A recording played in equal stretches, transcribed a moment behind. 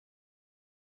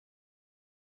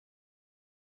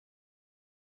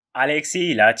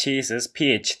Eala chases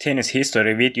PH tennis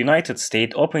history with United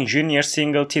States Open Junior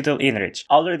single title in reach,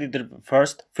 already the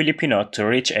first Filipino to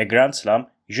reach a Grand Slam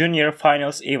Junior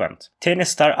Finals event.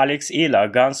 Tennis star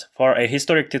Eala guns for a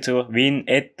historic title win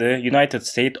at the United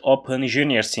States Open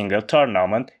Junior Single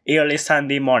Tournament early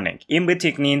Sunday morning, in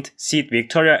beating seed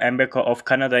Victoria Mbeko of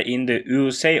Canada in the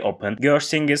USA Open Girls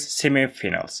Singles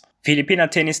semifinals. Filipino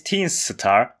tennis teen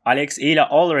star Eala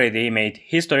already made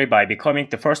history by becoming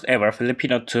the first ever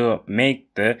Filipino to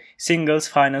make the singles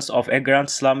finals of a Grand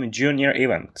Slam junior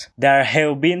event. There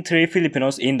have been 3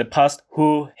 Filipinos in the past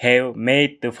who have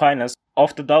made the finals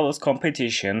of the doubles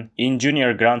competition in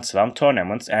junior Grand Slam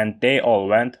tournaments, and they all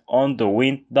went on to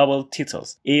win double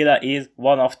titles. Eala is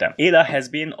one of them. Eala has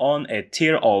been on a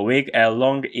tear all week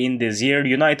long in this year's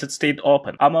United States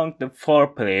Open. Among the 4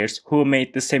 players who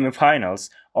made the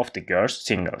semifinals of the girls'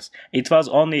 singles, it was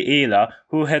only Eala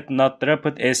who had not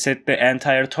dropped a set the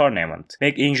entire tournament.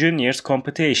 Back in juniors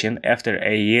competition after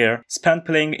a year spent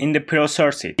playing in the pro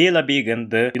circuit, Eala began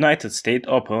the United States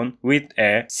Open with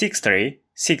a 6-3,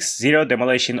 6-0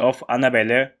 demolition of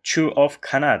Annabelle Chu of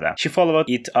Canada. She followed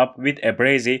it up with a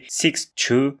brazy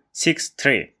 6-2,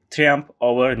 6-3 triumph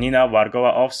over Nina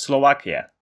Vargova of Slovakia.